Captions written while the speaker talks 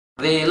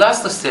The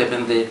last step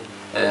in the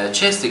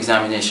chest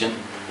examination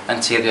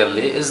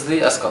anteriorly is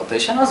the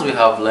auscultation. As we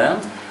have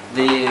learned,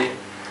 the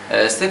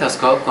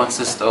stethoscope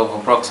consists of a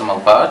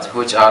proximal part,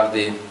 which are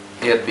the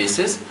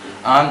earpieces,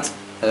 and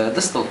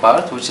distal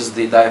part, which is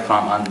the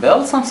diaphragm and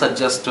bell. Some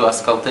suggest to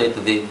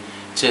auscultate the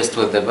chest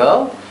with the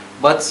bell,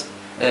 but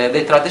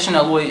the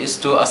traditional way is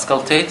to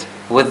auscultate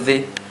with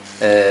the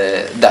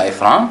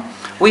diaphragm.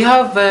 We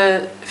have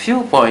a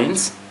few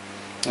points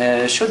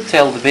should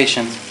tell the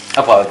patient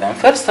about them.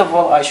 First of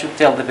all, I should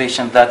tell the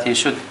patient that he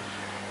should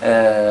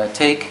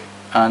take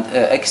and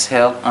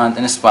exhale and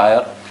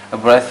inspire a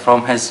breath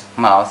from his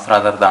mouth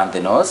rather than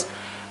the nose.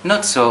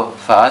 Not so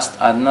fast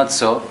and not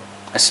so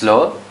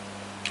slow,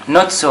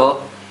 not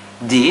so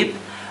deep.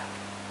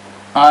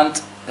 And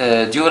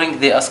during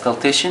the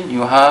auscultation,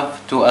 you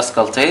have to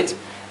auscultate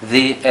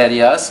the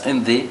areas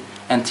in the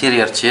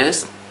anterior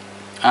chest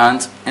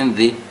and in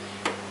the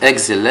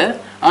axilla,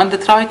 and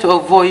try to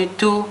avoid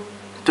 2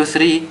 to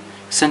 3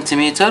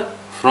 centimeters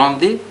from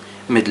the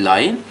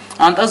midline.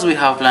 And as we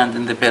have learned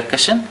in the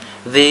percussion,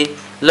 the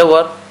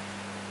lower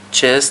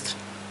chest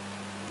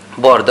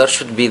border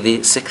should be the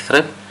 6th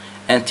rib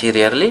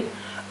anteriorly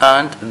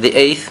and the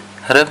 8th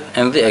rib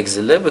in the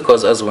axilla,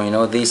 because as we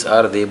know, these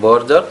are the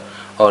border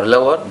or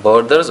lower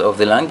borders of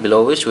the lung,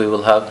 below which we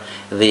will have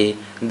the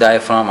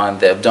diaphragm and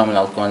the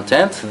abdominal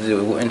content,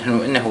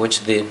 in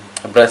which the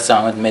breath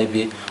sound may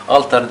be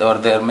altered, or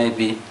there may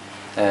be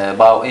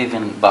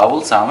even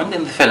bowel sound.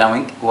 In the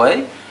following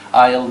way,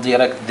 I'll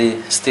direct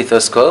the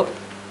stethoscope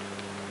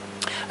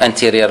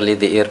anteriorly,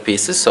 the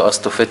earpieces, so as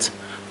to fit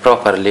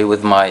properly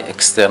with my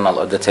external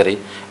auditory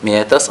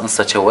meatus in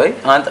such a way,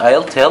 and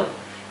I'll tell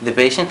the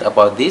patient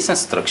about these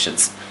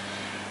instructions.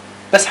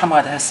 بس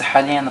حماد هسه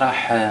حاليا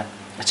راح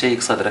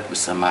أشيك صدرك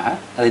بالسماعة.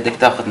 أريدك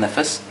تاخذ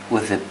نفس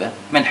وذبة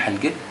من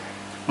حلقك،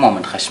 مو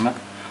من خشمك،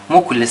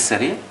 مو كل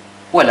السريع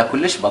ولا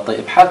كلش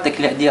بطيء، بحالتك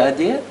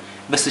الإعتيادية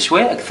بس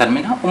شوية أكثر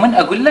منها، ومن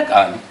أقول لك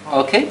أنا.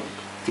 أوكي؟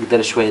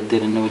 تقدر شوية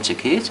تدير إنه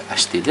وجهك هيك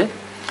عشتيده.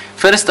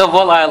 First of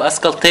all, I'll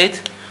auscultate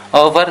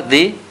over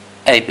the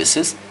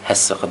apices.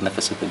 هسه خذ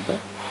نفس وذبة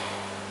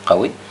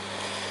قوي.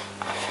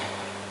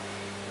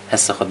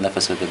 هسه خذ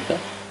نفس وذبة.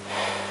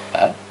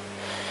 بعد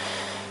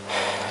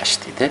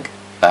عشتيدك.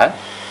 بعد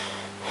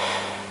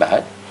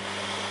بعد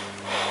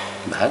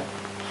بعد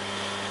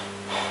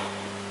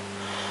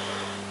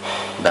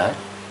بعد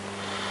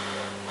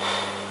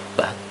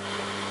بعد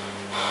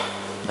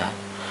بعد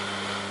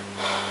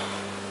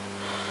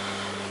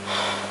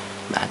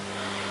بعد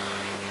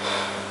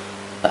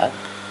بعد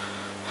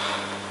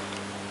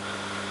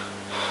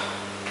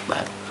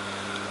بعد.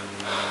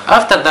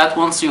 After that,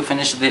 once you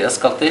finish the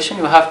auscultation,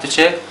 you have to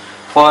check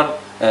for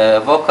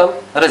vocal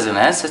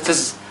resonance. It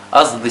is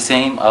as the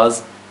same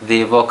as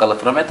the vocal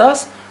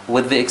apparatus,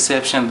 with the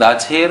exception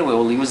that here we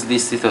will use the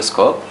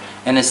stethoscope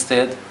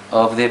instead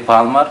of the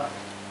palmar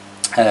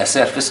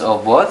surface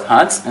of both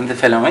hands in the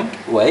following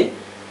way.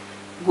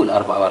 قول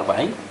 44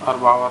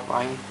 44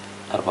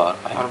 44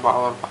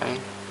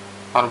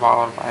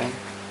 44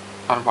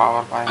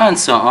 44 and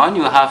so on.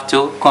 You have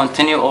to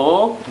continue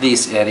all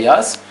these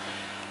areas.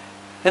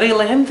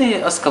 Really, in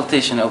the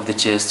auscultation of the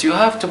chest, you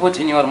have to put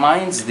in your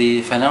minds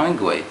the following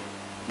way.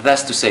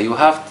 That's to say, you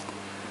have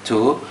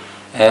to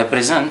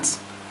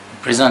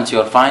present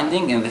your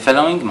finding in the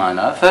following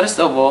manner. First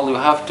of all, you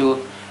have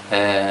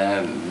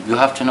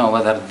to know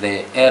whether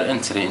the air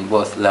entry in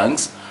both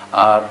lungs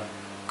are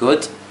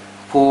good,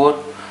 poor,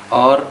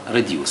 or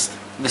reduced.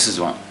 This is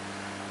one.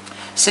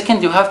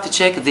 Second, you have to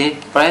check the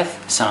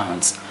breath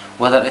sounds,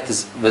 whether it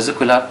is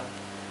vesicular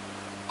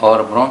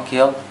or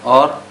bronchial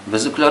or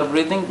vesicular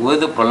breathing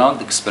with a prolonged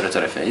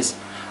expiratory phase.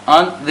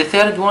 And the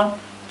third one,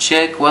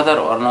 check whether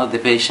or not the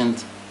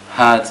patient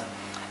had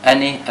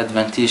any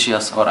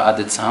adventitious or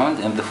added sound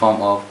in the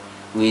form of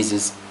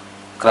wheezes,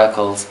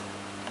 crackles,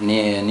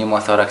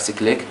 pneumothorax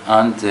click,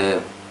 and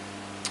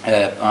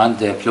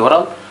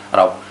pleural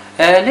rub.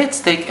 Let's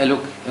take a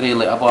look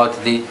really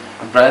about the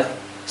breath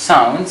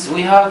sounds.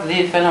 We have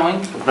the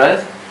following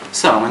breath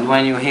sound.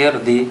 When you hear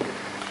the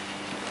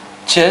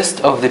chest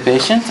of the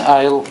patient,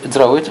 I'll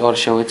draw it or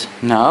show it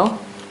now.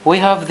 We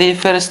have the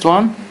first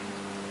one,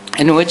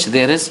 in which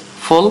there is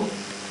full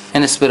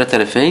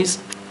inspiratory phase,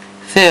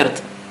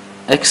 third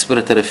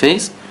expiratory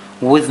phase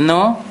with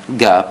no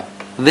gap.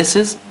 This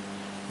is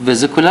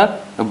vesicular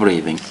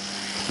breathing.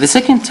 The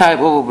second type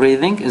of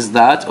breathing is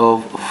that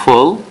of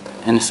full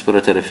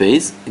inspiratory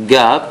phase,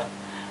 gap,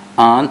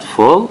 and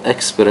full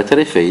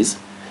expiratory phase.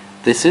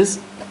 This is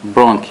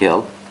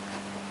bronchial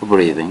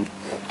breathing.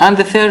 And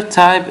the third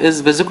type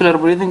is vesicular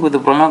breathing with a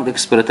prolonged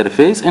expiratory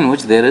phase, in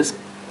which there is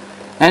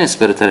an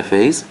inspiratory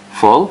phase,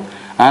 full,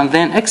 and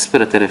then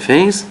expiratory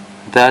phase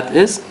that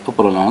is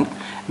prolonged.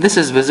 This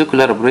is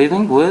vesicular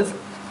breathing with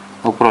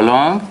a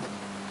prolonged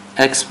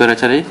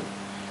expiratory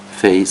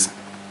phase.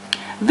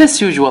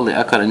 This usually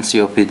occurs in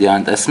COPD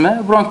and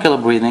asthma. Bronchial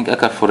breathing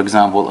occurs, for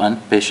example, in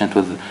patient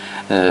with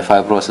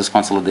fibrosis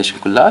consolidation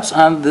collapse,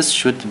 and this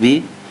should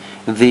be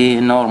the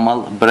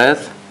normal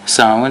breath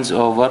sounds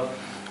over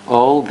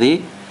all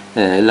the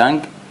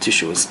lung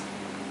tissues.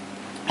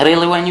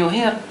 Really, when you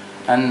hear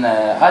an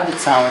added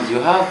sound, you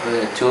have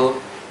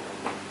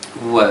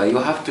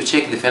to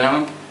check the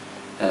following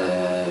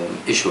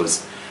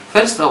issues.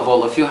 First of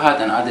all, if you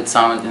had an added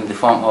sound in the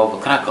form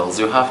of crackles,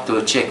 you have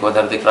to check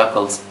whether the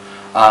crackles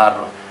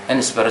are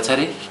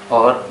inspiratory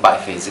or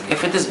biphasic.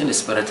 If it is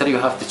inspiratory, you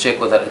have to check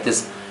whether it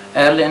is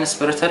early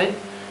inspiratory,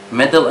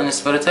 middle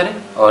inspiratory,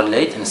 or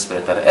late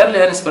inspiratory. Early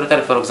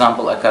inspiratory, for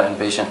example, occur in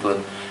patients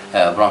with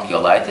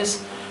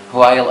bronchiolitis,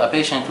 while a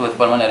patient with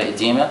pulmonary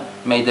edema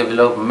may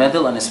develop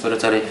middle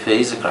inspiratory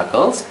phase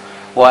crackles,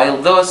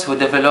 while those who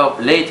develop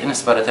late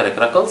inspiratory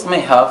crackles may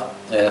have,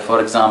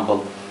 for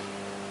example,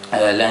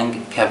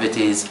 lung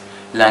cavities,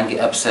 lung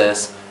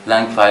abscess,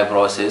 lung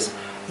fibrosis.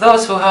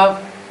 Those who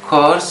have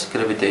coarse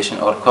crepitation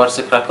or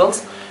coarse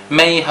crackles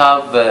may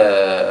have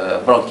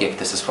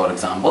bronchiectasis, for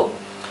example.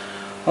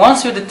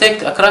 Once you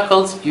detect a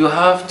crackles, you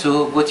have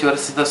to put your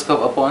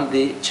stethoscope upon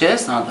the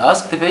chest and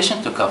ask the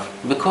patient to cough,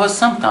 because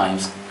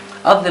sometimes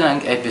at the lung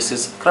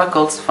apices,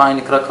 crackles,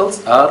 fine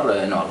crackles,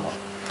 are normal.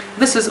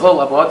 This is all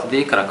about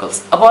the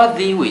crackles. About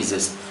the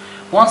wheezes,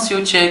 once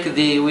you check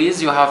the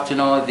wheeze, you have to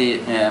know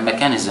the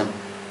mechanism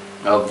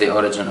of the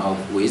origin of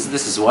wheeze.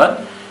 This is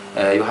one.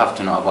 You have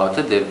to know about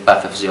it, the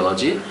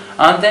pathophysiology,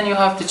 and then you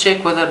have to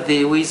check whether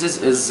the wheezes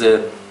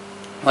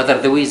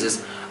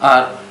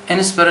are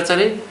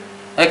inspiratory,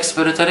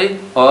 expiratory,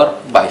 or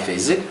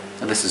biphasic.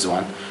 This is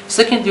one.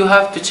 Second, you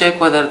have to check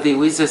whether the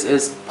wheezes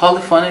is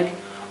polyphonic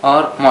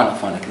or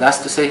monophonic. That's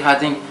to say,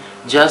 having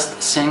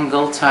just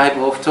single type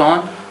of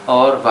tone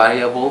or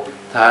variable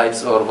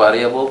types or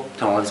variable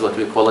tones, what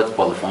we call it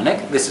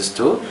polyphonic. This is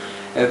two.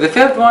 The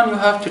third one, you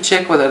have to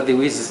check whether the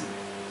wheezes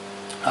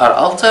are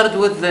altered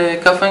with the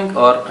coughing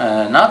or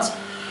not.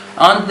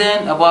 And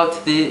then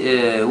about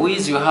the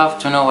wheeze, you have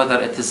to know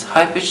whether it is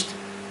high-pitched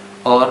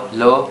or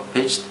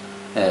low-pitched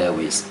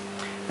wheeze.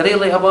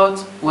 Really, about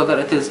whether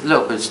it is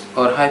low-pitched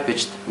or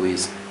high-pitched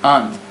wheeze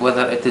and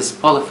whether it is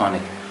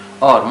polyphonic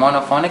or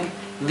monophonic,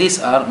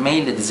 these are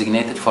mainly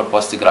designated for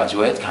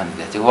postgraduate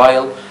candidate,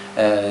 while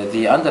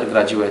the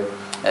undergraduate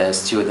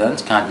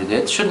student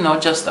candidate should know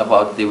just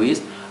about the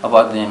wheeze,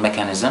 about the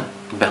mechanism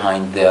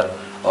behind their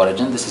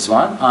origin. This is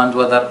one, and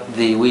whether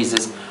the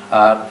wheezes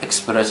are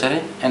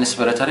expiratory,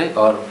 inspiratory,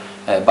 or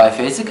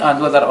biphasic, and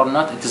whether or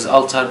not it is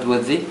altered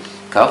with the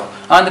cough.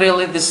 And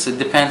really, this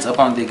depends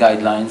upon the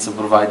guidelines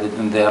provided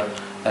in their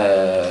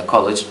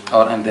college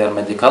or in their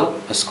medical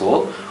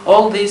school.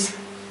 All these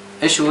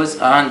issues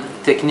and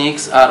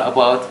techniques are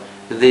about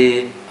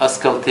the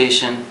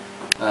auscultation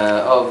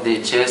of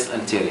the chest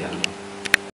anterior.